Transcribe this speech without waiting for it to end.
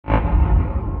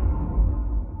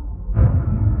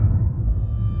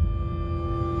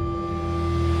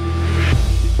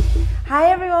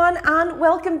everyone and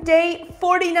welcome day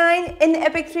 49 in the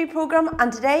Epic 3 program,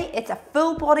 and today it's a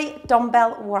full body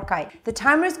dumbbell workout. The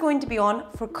timer is going to be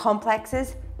on for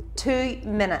complexes 2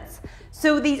 minutes.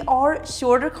 So these are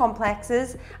shorter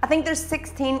complexes. I think there's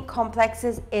 16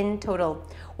 complexes in total.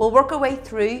 We'll work our way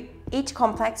through each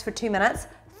complex for 2 minutes,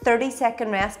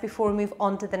 30-second rest before we move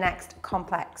on to the next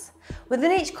complex.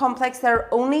 Within each complex there are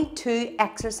only 2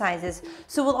 exercises,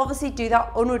 so we'll obviously do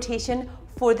that on rotation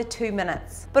for the 2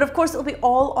 minutes. But of course it'll be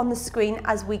all on the screen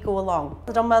as we go along.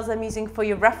 The dumbbells I'm using for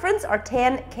your reference are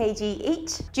 10 kg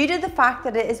each. Due to the fact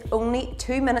that it is only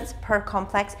 2 minutes per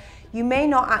complex, you may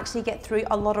not actually get through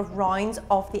a lot of rounds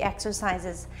of the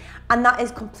exercises, and that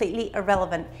is completely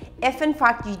irrelevant. If in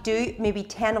fact you do maybe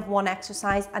 10 of one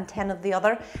exercise and 10 of the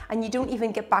other, and you don't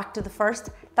even get back to the first,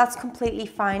 that's completely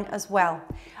fine as well.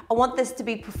 I want this to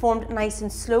be performed nice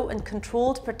and slow and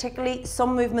controlled. Particularly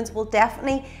some movements will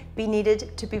definitely be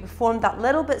needed to be performed that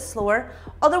little bit slower.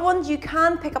 Other ones you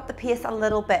can pick up the pace a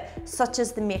little bit, such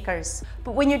as the makers.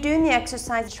 But when you're doing the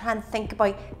exercise, try and think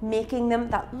about making them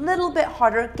that little bit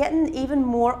harder, getting even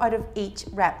more out of each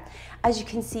rep. As you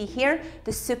can see here,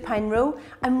 the supine row,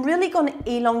 I'm really going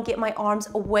to elongate my arms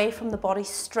away from the body,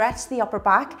 stretch the upper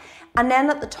back, and then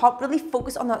at the top really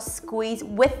focus on that squeeze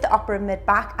with the upper and mid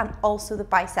back and also the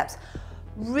biceps.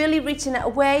 Really reaching it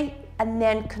away and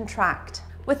then contract.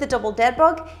 With the double dead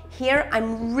bug, here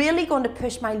I'm really going to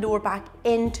push my lower back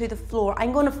into the floor.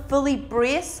 I'm going to fully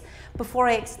brace before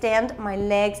I extend my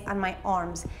legs and my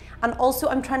arms. And also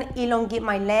I'm trying to elongate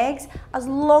my legs as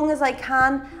long as I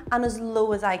can and as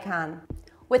low as I can.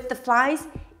 With the flies,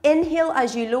 inhale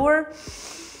as you lower,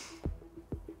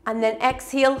 and then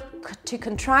exhale to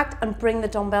contract and bring the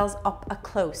dumbbells up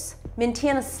close.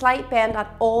 Maintain a slight bend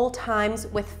at all times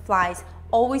with flies.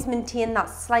 Always maintain that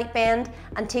slight bend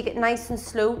and take it nice and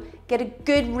slow. Get a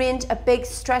good range, a big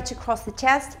stretch across the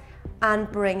chest and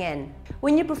bring in.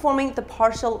 When you're performing the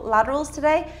partial laterals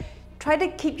today, try to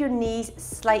keep your knees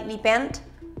slightly bent.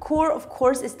 Core of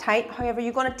course is tight, however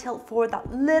you're going to tilt forward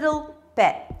that little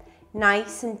bit.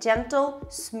 Nice and gentle,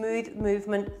 smooth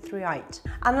movement throughout.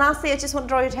 And lastly, I just want to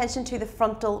draw your attention to the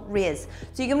frontal raise.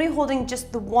 So you're going to be holding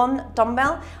just the one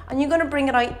dumbbell and you're going to bring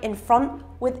it out in front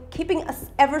with keeping an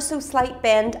ever so slight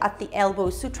bend at the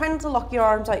elbows. So try not to lock your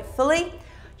arms out fully.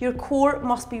 Your core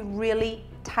must be really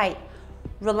tight.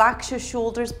 Relax your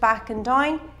shoulders back and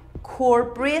down, core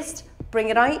braced, bring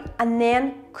it out and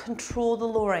then control the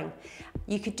lowering.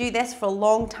 You could do this for a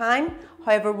long time,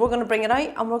 however we're going to bring it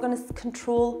out and we're going to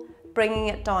control bringing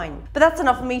it down. But that's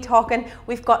enough of me talking.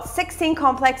 We've got 16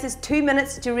 complexes, 2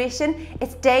 minutes duration.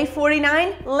 It's day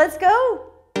 49. Let's go.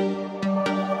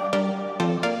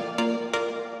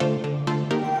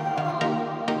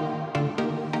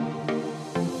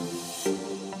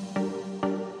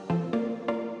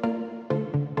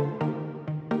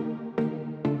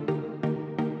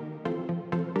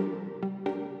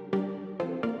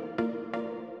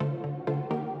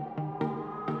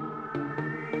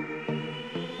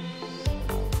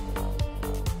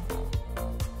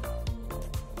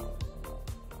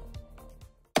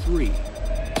 Three,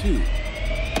 two,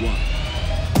 one.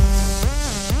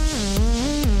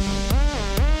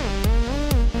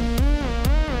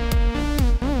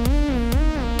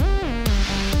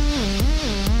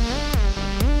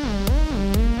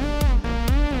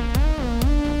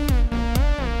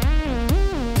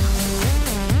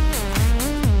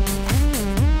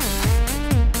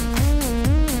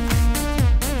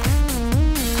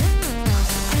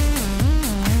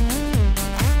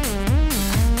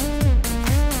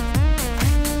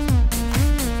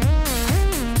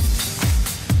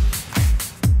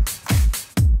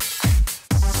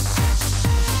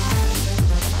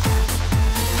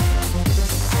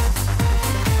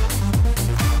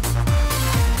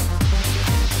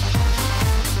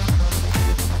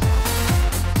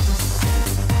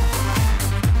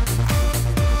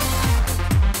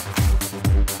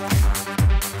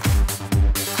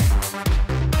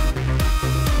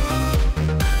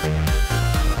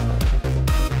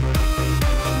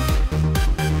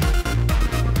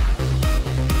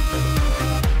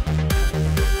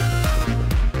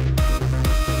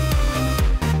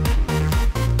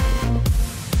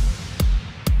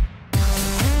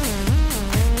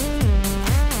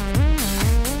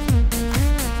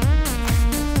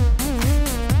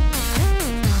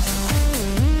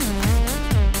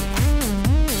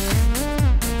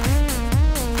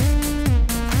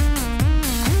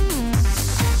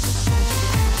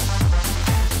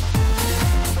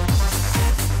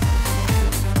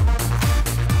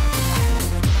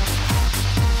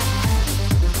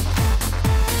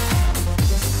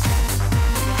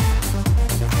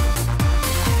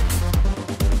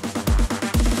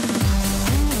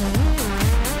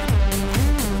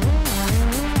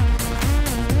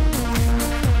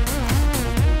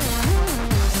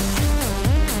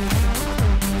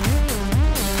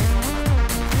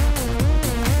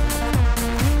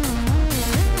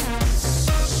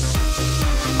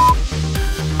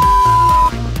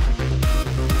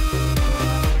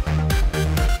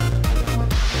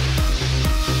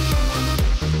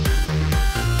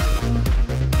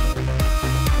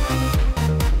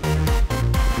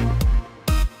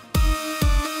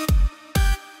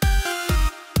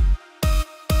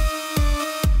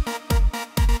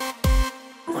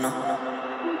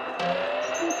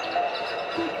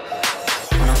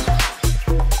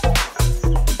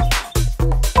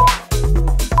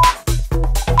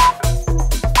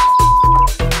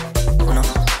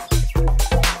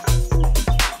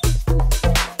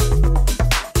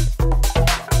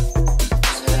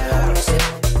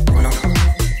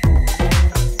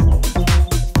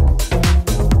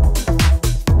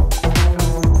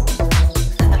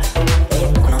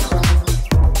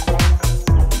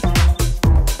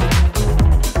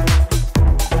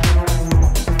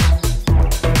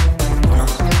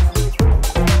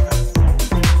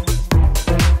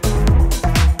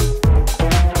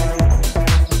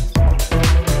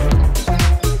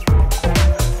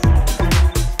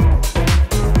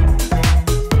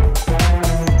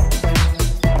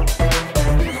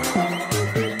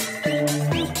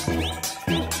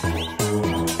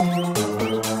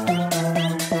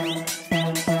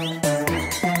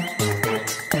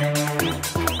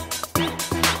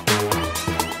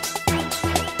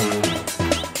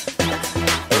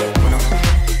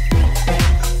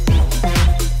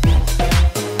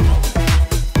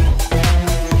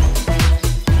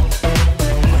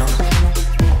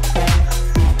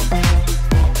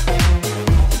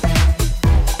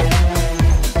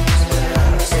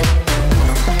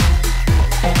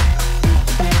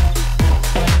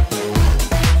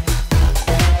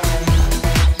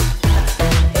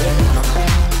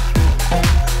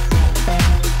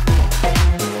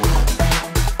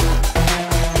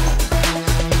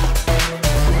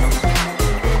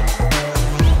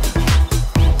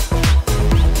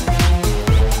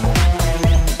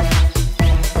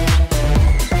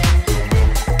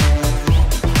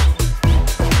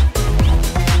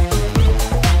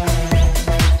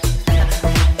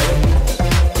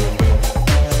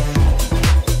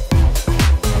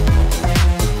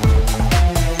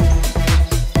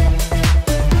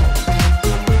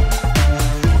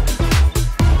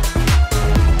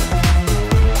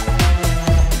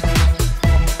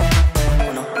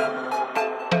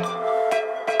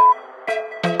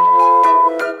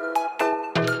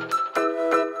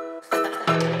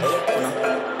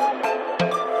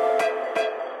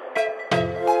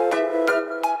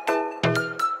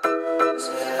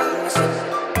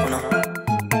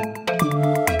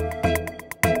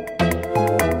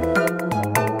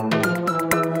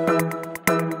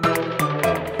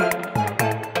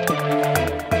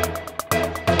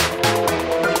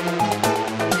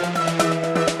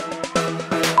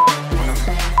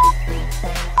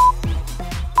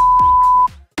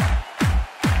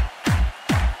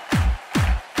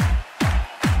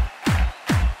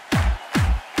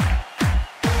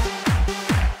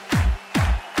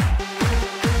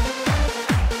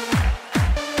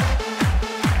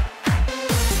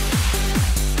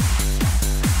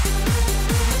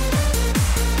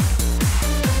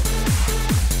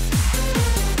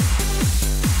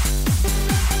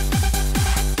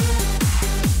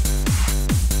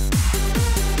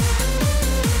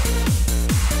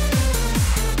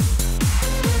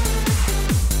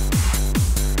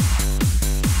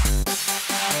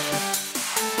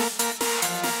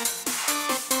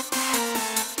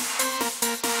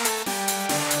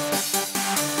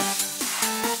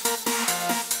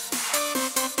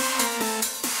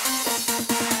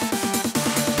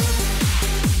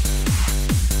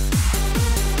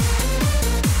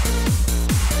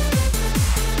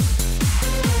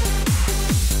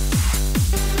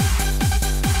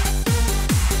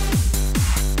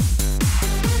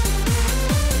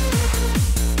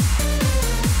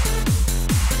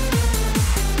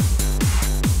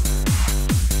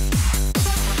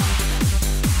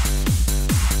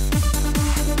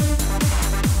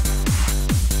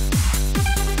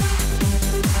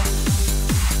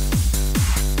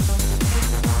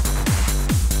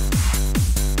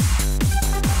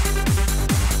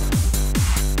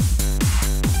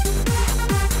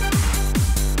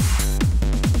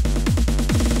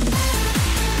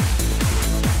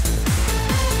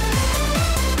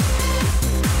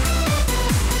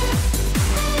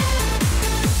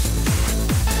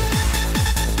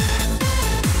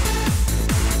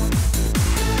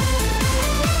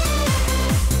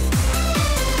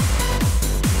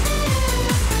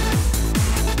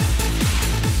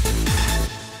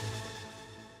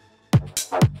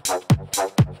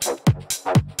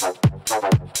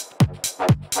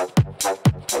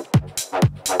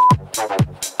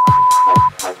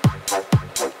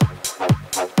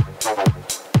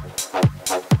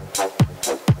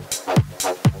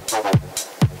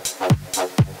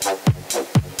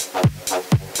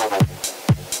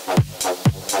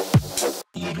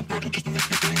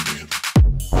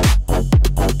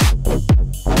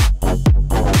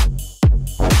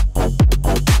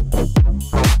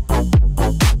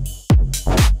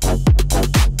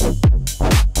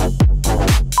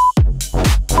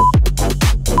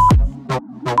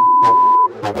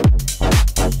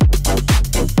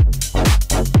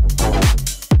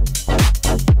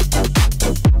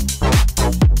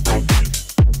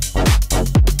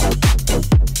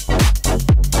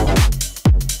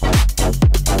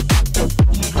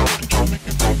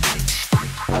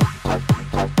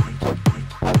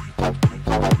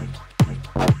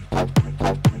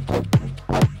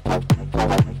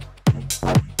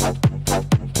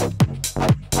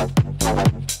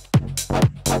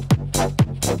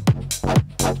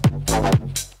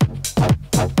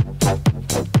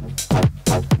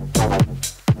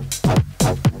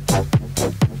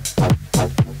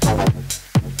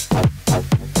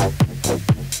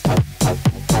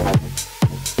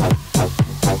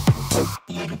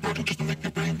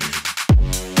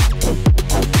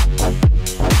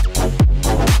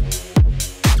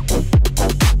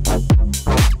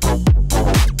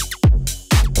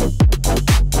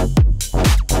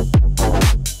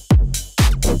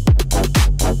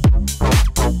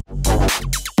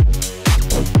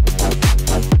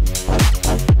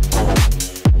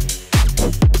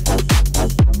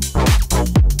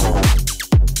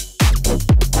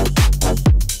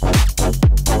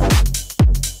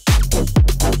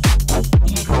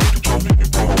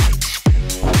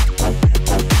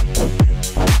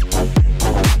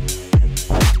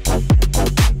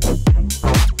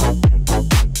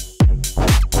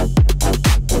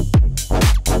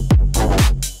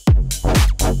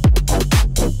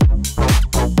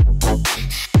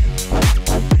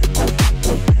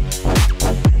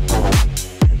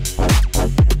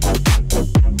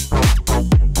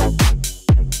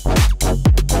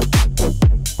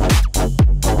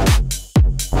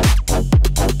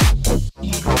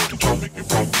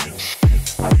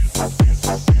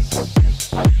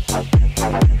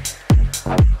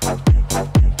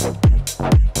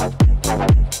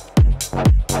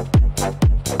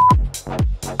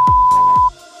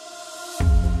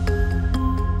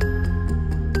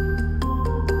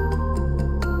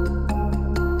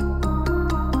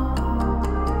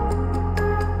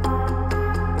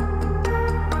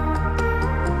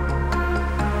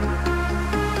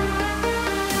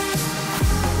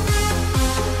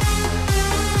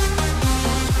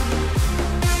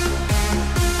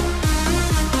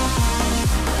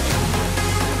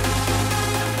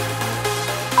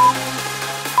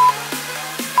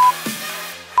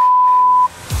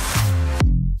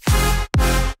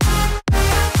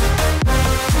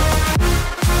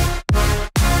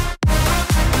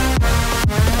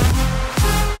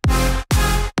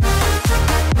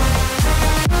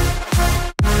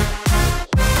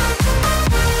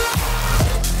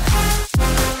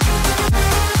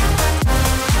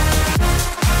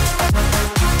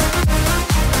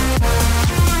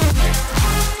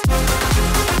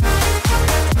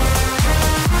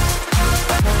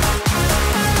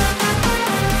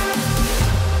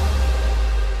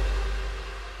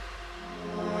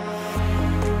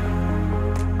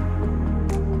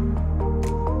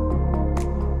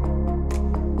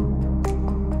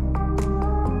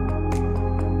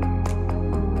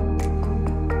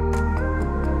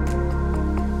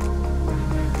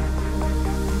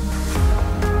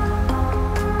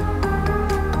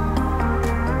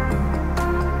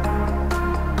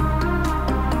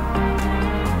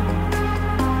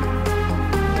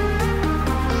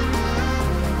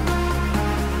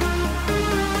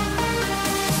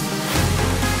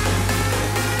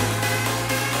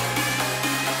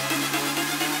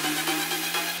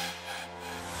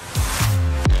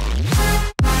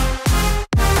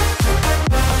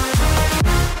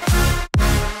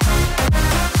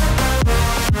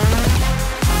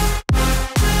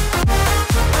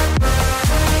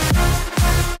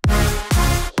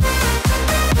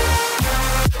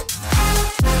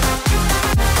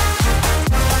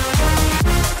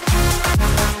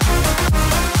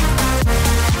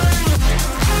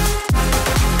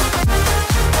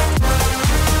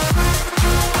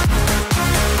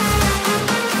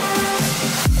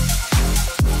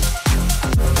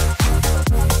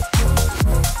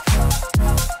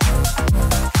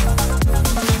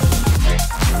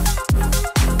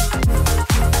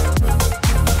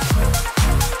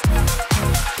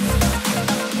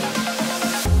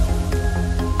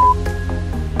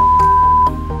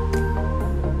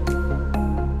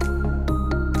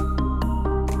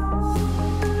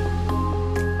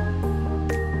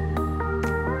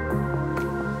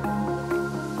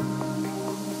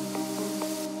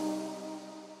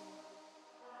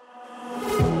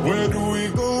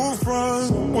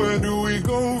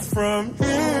 go from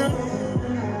here.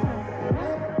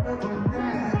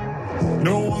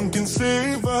 No one can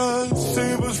save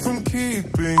us from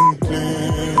keeping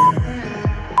clear.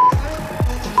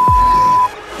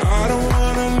 I don't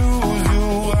wanna lose you,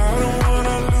 I don't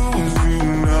wanna lose you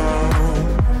now.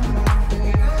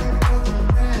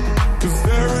 'Cause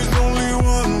there is only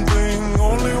one thing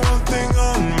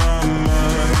on my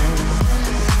mind.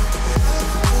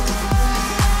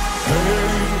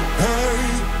 Hey, hey,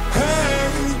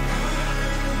 hey,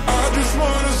 I just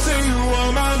wanna see you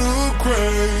while I look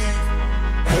great.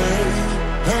 Hey,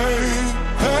 hey,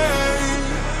 hey,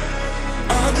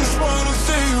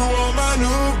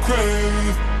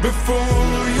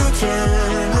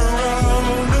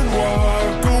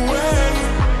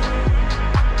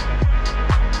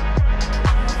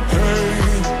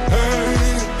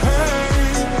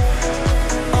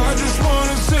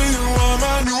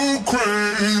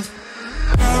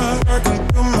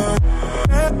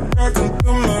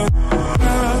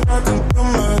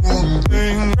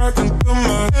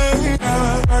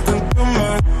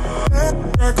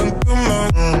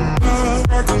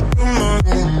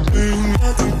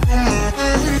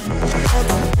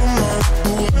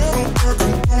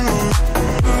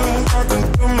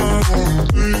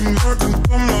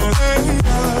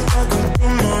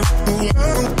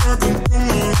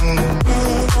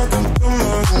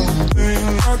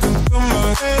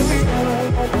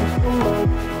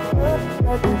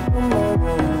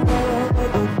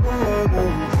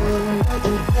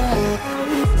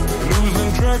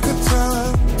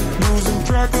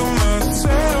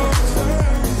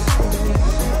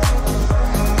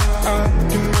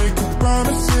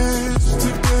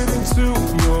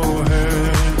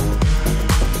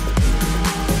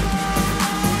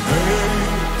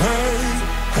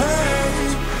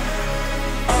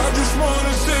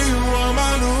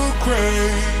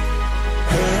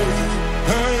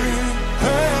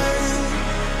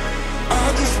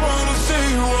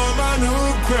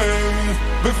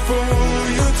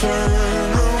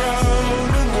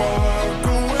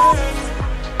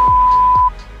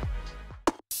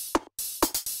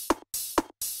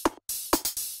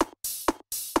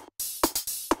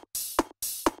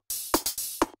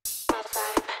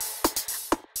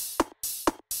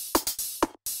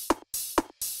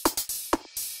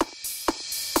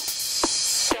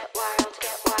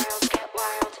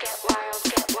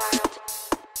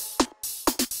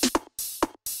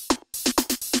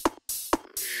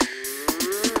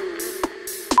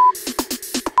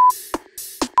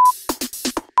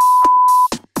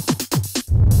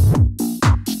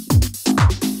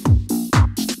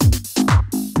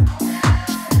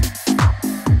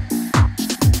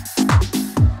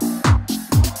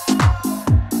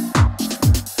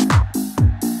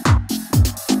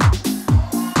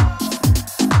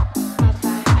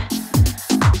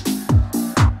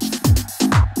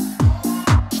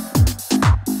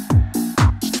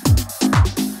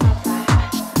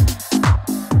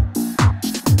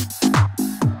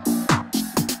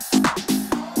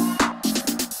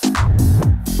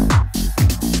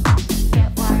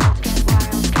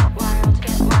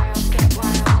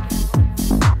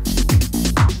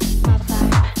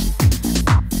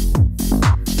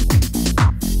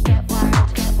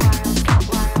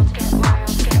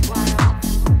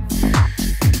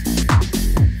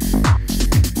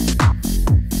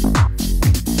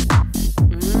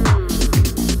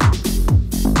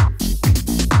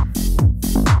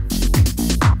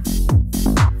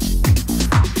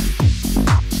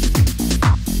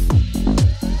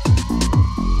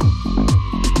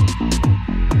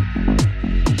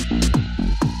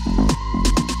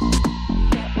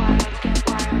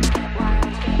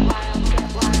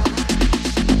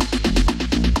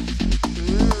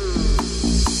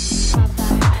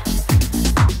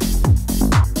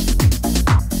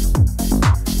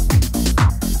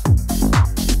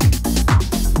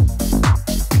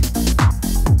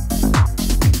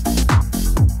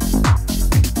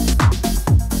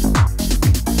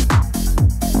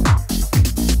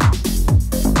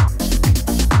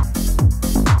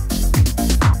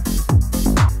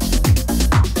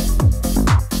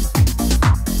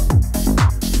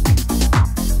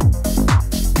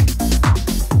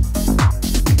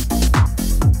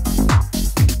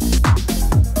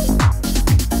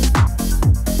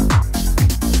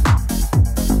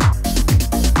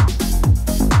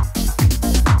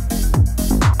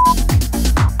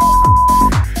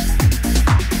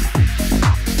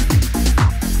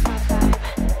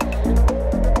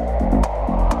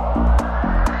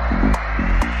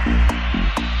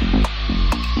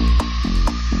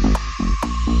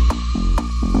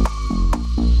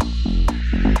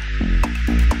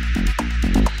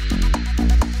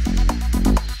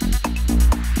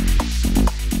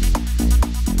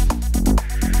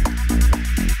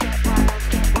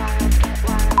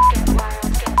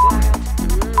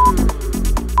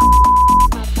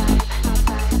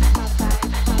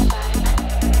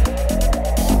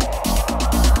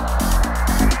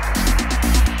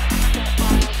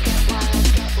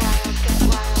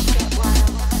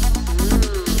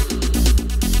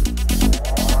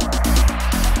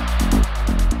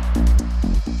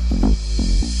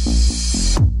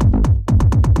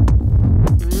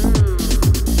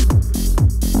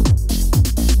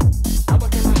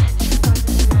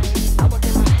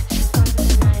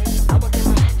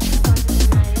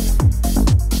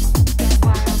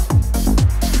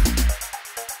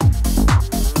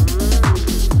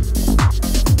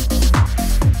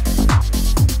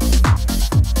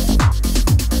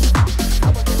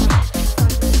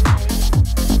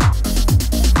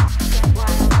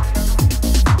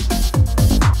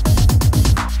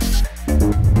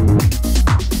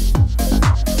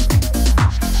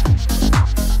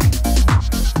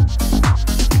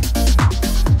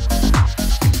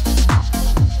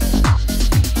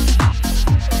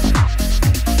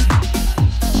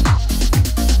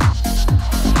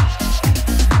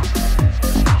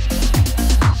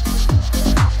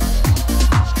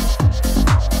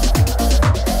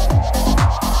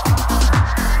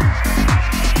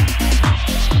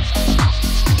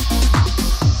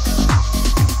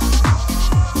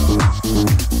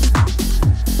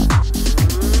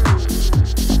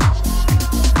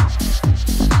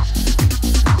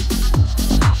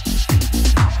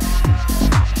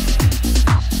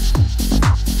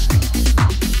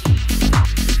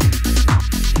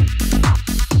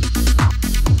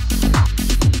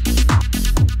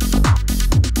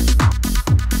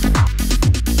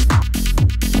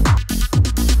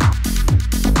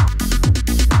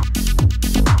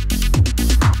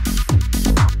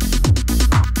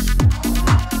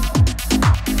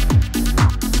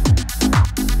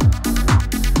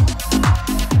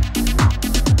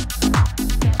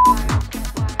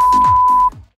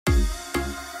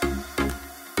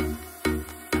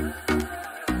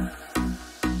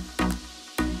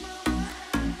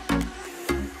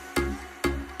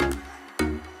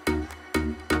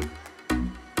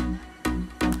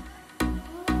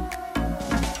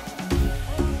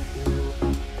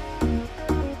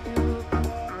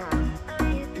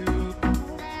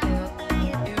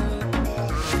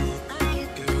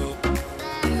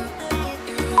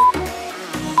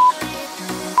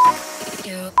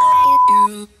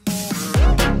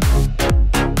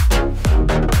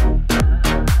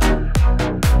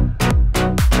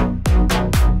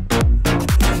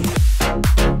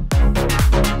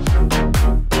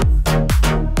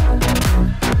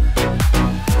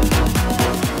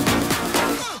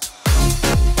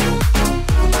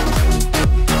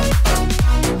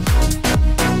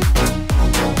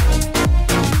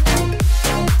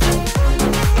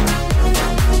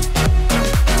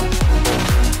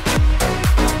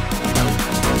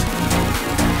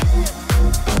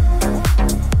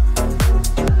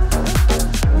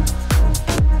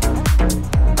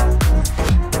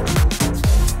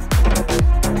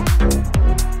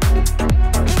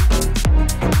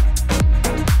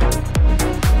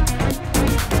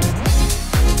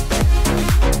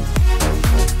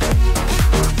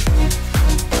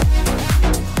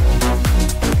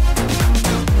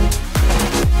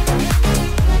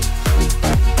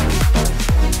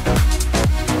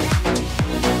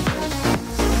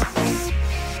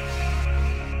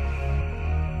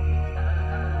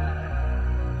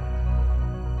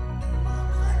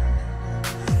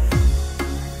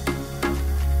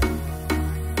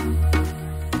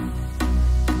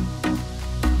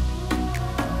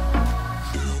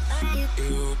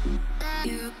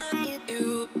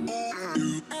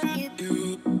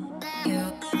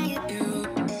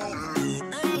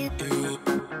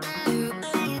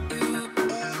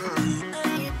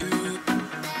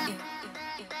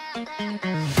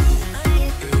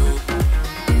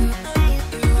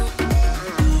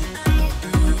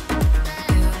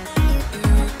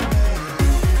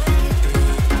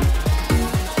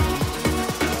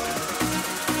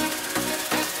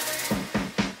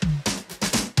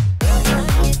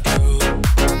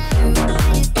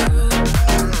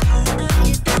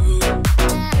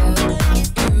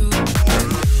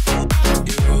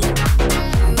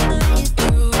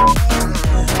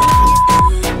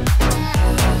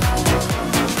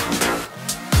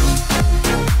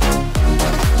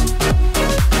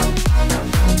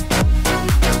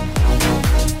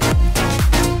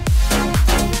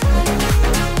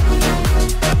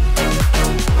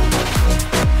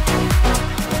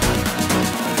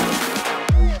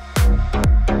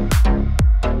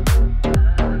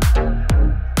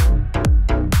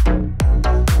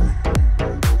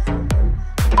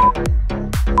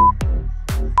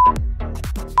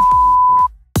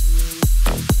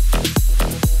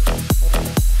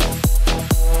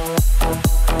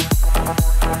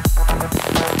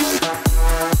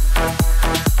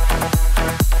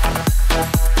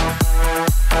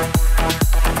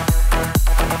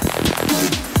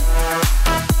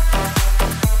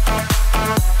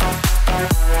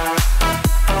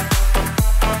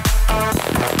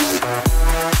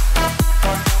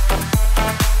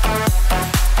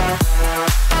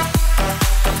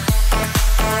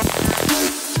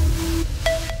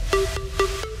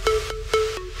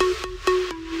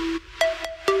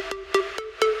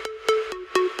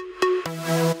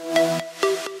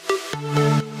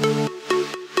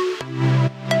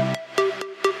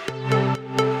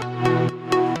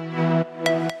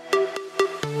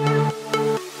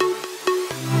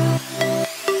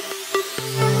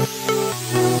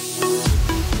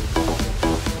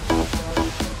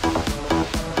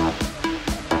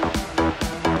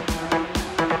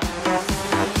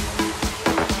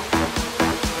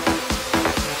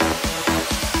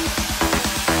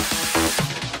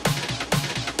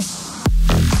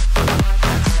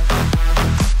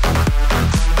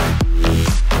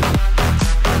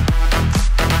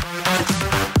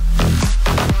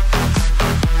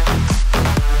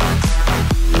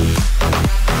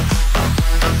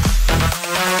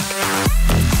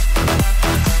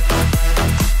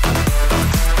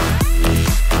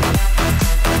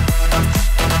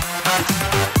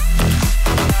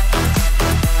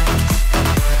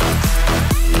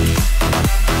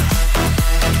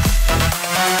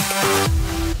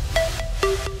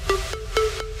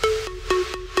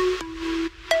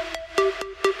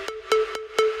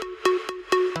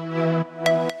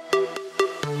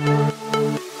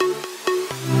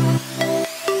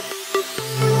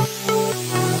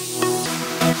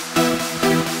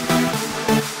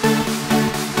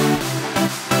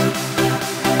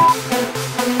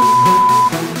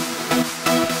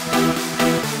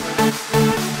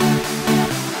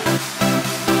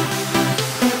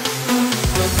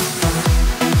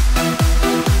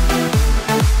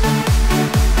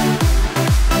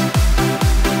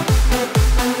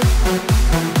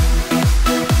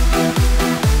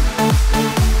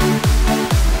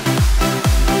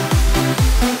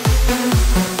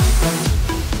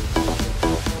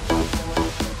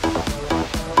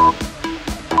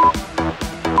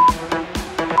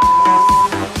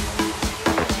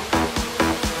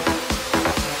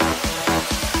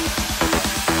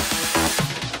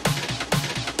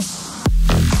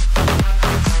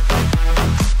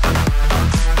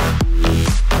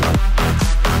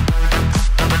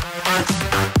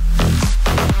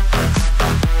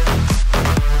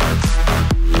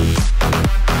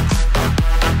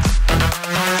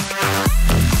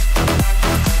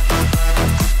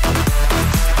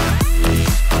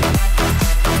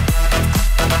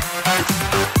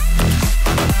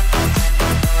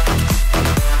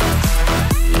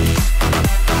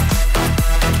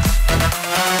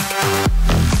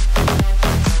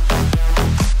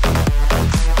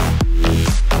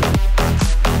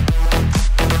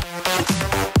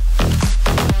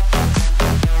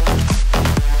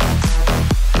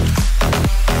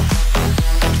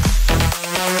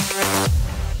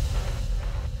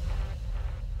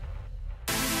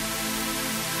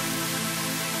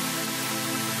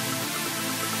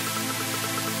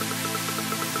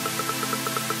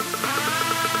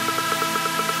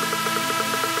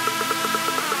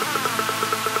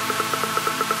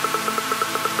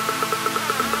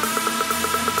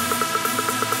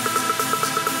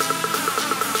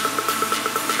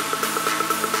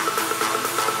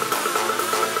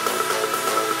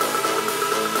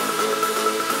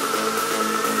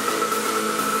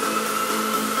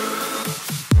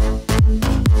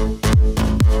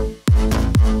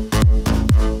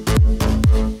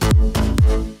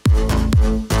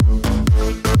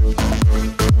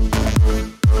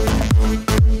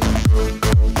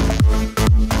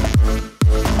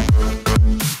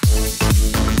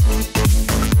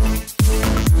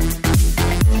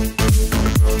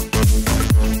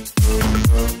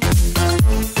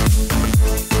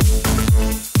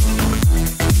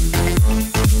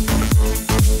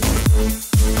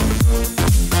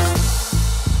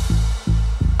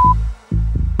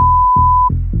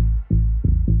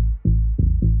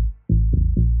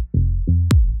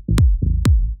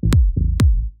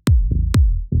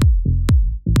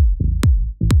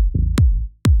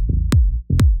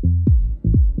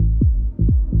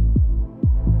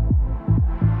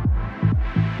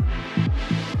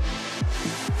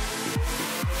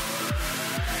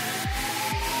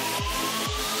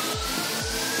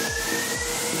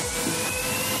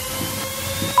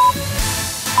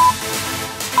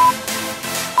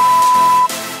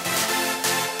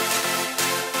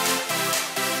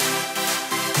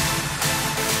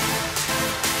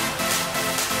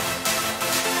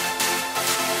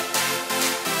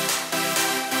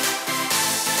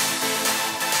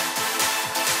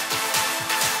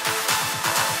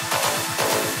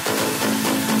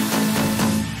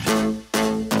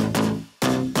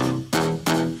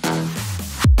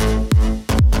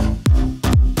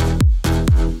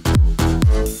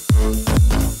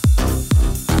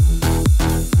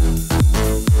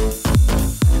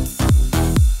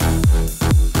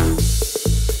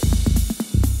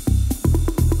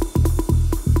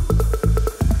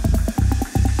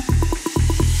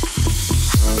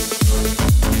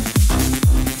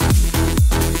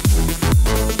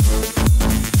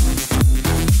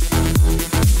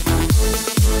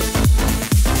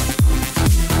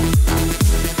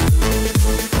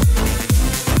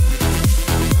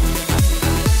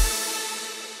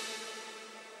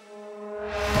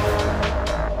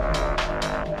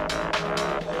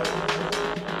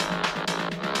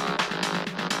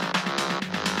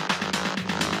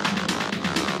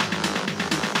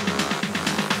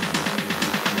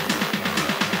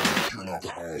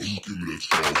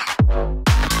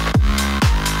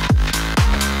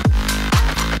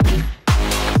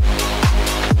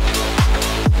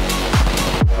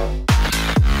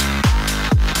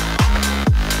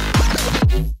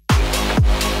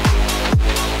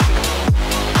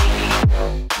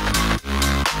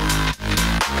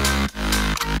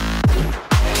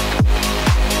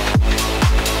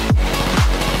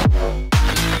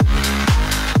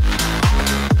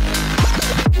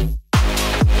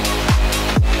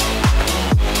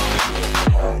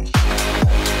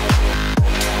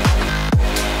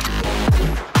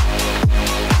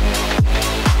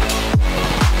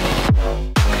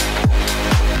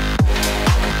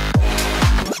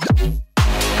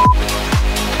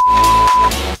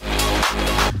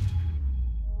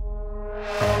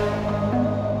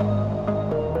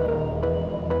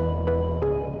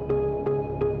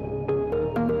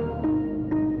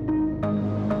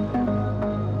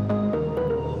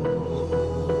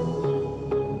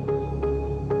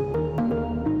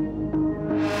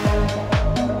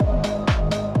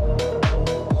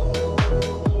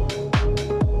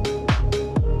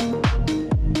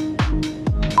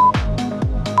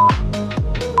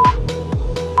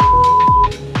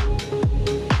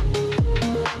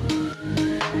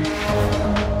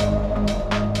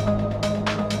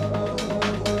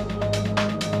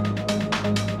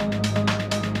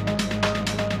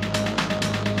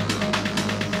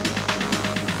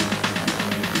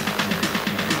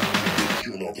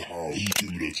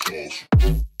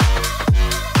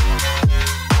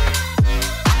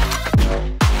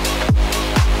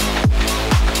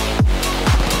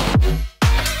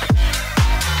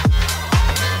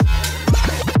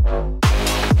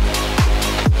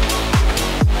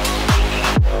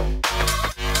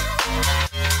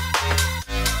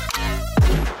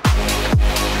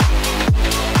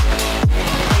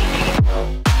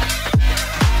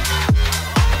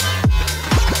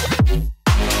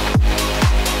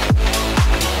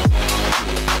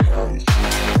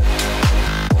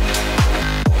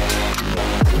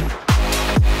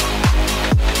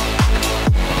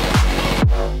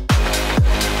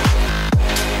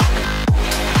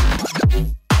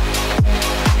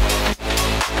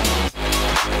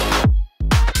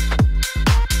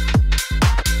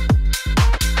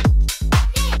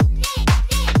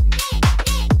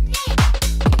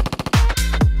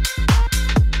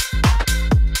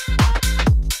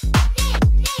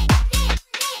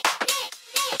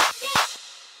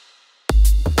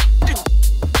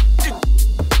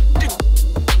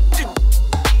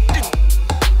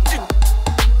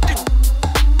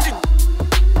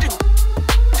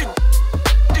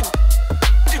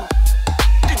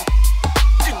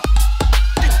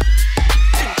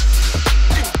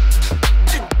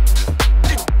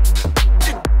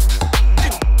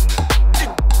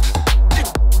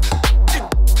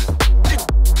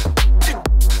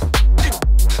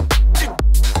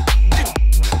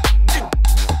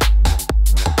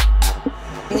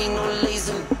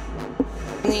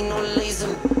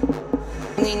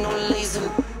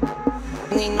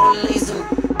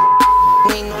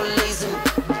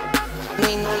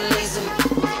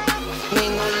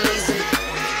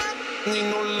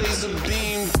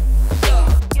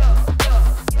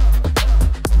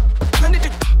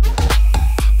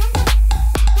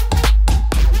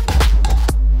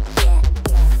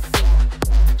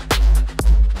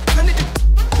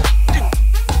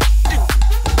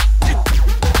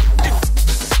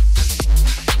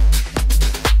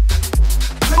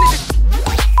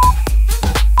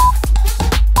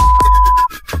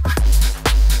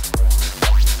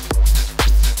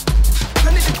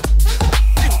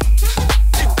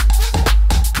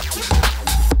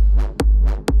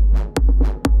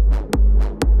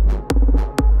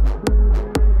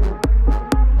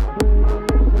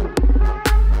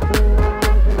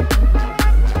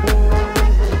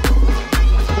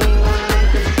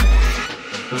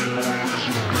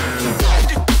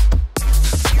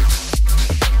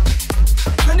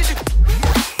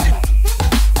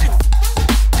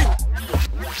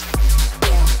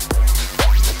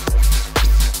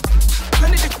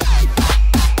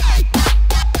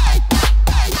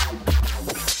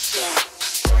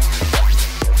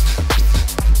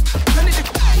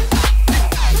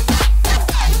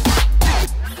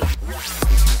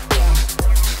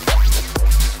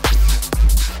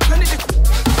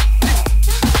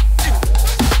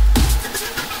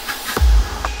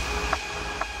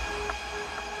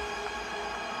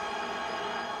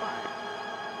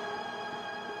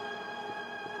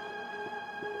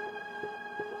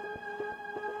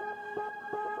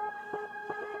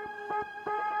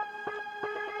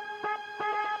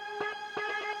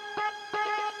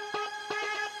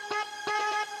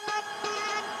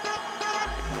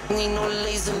 Need no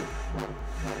laser.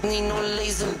 Need no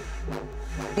laser.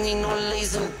 Need no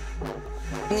laser.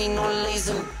 Need no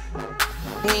laser.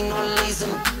 Need no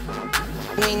laser.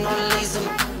 Need no laser.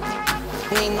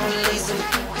 Need no laser.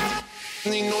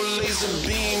 Need no laser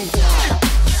beam.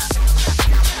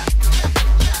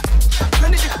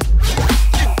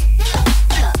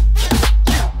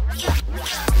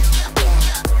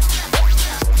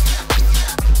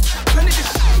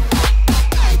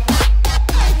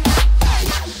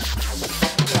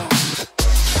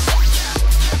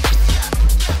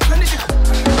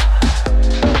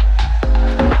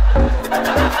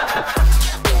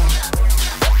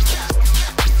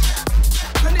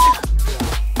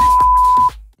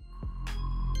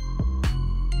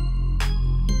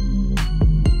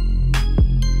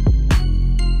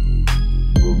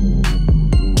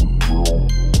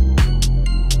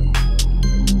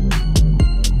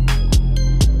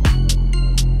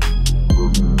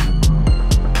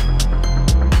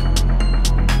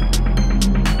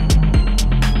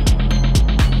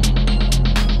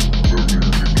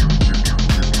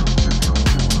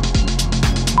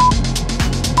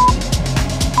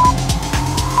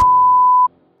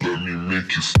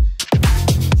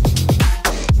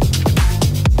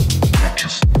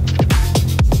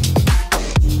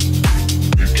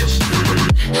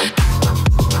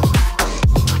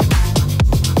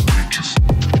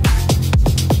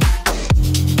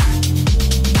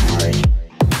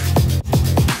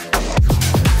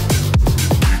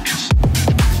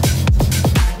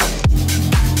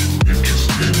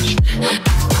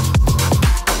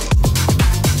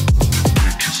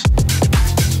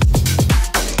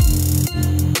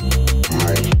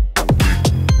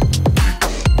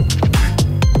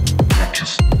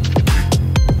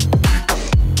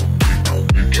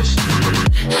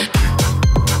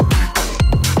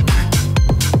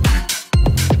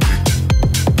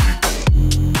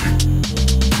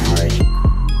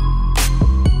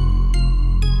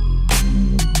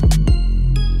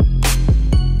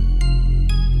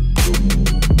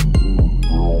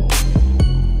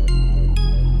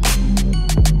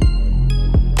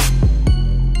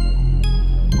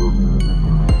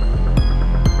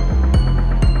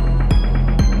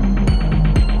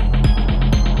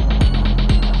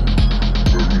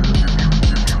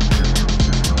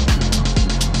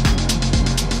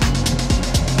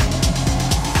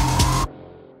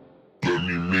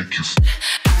 make you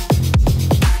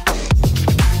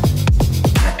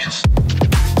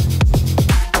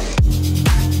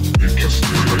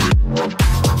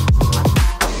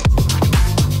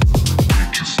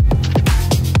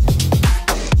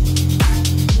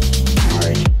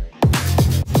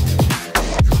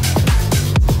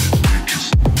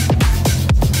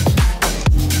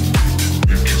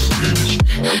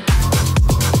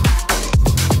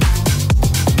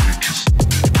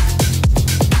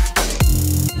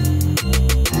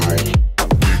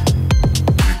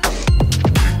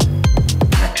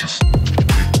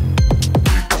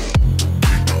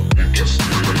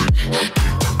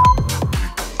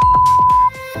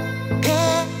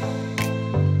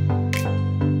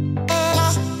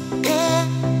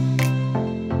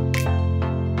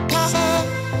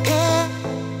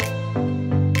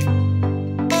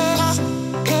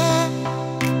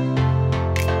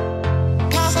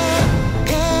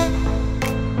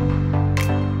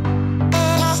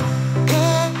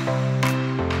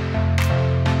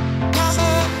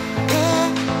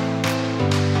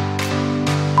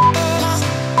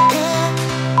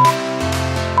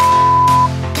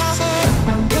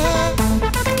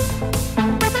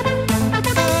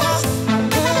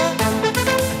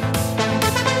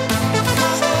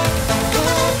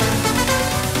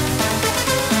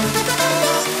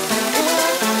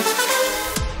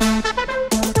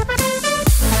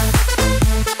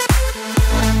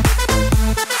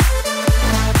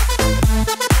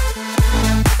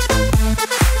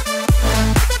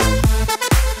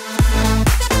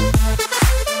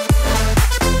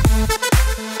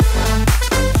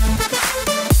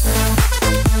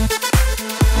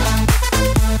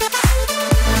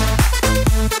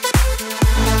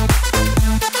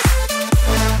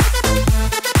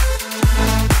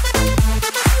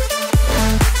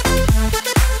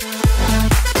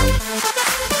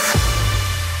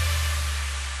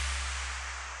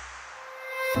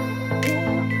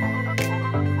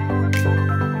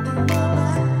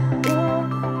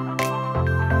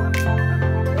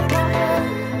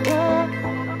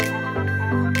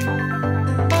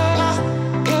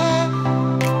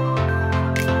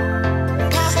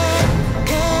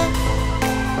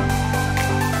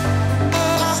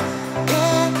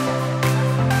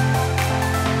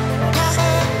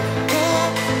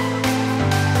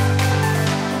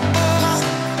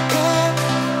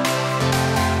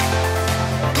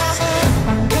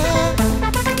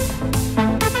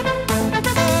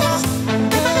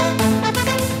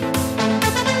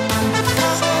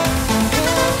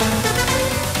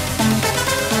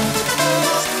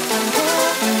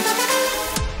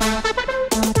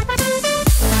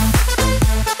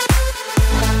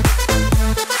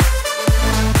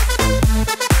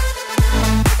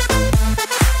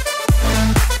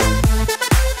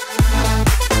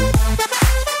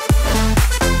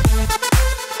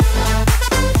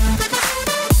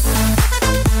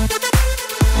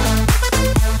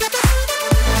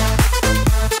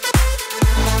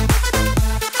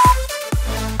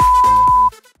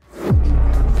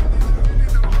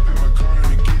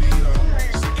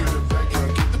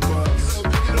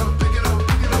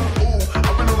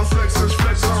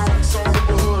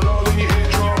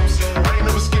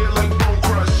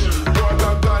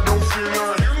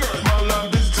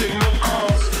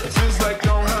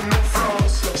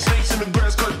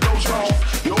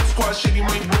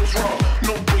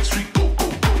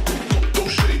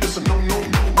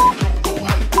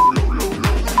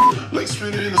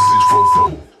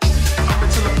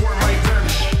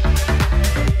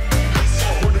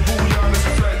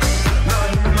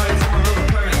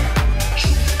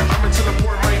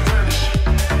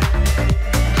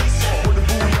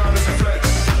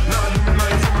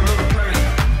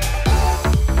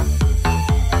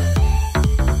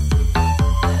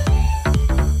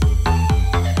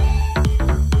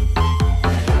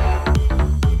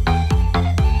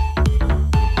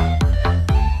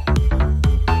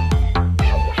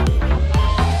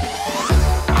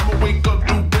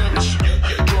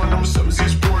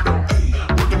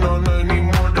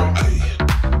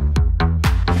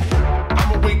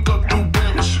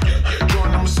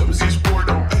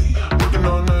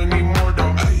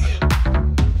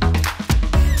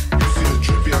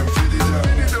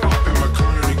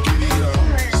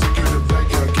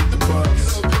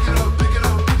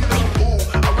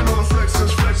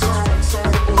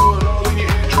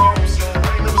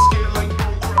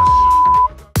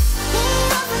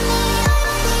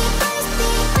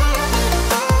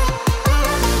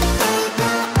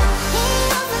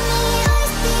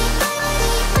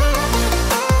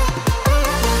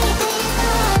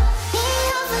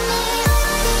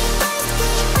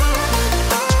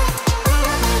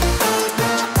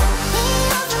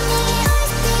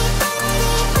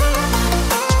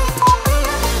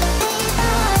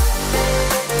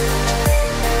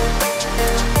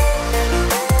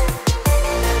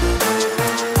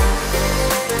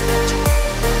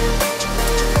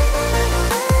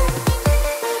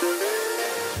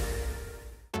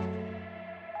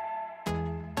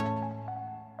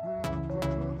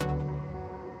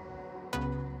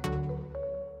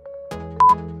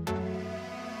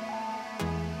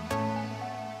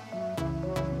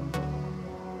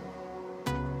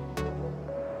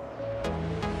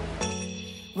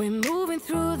We're moving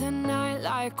through the night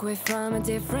like we're from a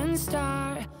different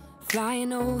star,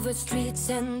 flying over streets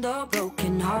and our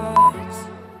broken hearts.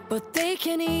 But they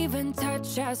can't even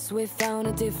touch us, we found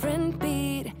a different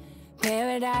beat.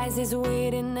 Paradise is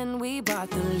waiting and we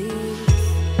bought the lead.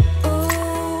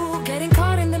 Ooh, getting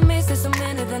caught in the mist, there's so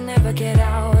many that never get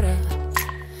out of.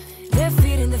 They're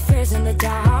feeding the fears and the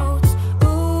doubts.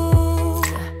 Ooh,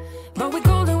 but we're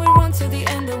golden, we run to the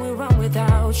end and we run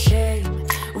without shame.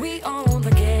 We own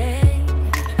the game,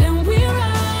 and we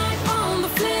ride on the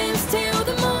flames till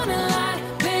the morning light,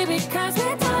 baby, 'cause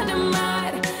we're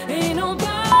dynamite. Ain't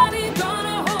nobody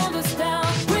gonna hold us down.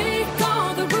 Break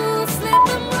all the rules, let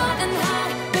them run and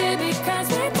hide, baby, 'cause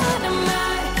we're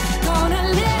dynamite. Gonna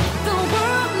let the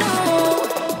world know.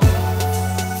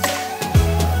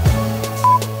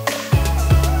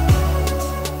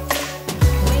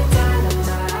 We're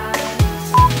dynamite.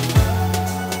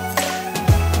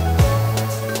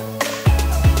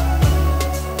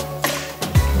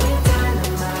 We're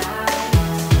dynamite.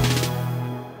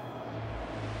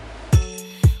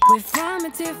 We're from a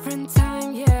different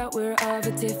time, yeah, we're of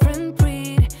a different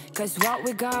breed. 'Cause what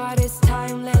we got is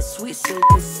timeless, we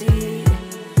supersede.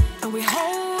 And we're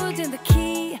holding the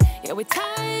key, yeah, we're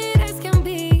tight as can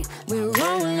be. We're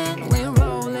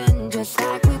rolling, just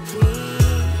like we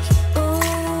please.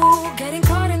 Ooh, getting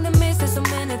caught in the mist, there's so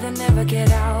many that never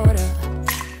get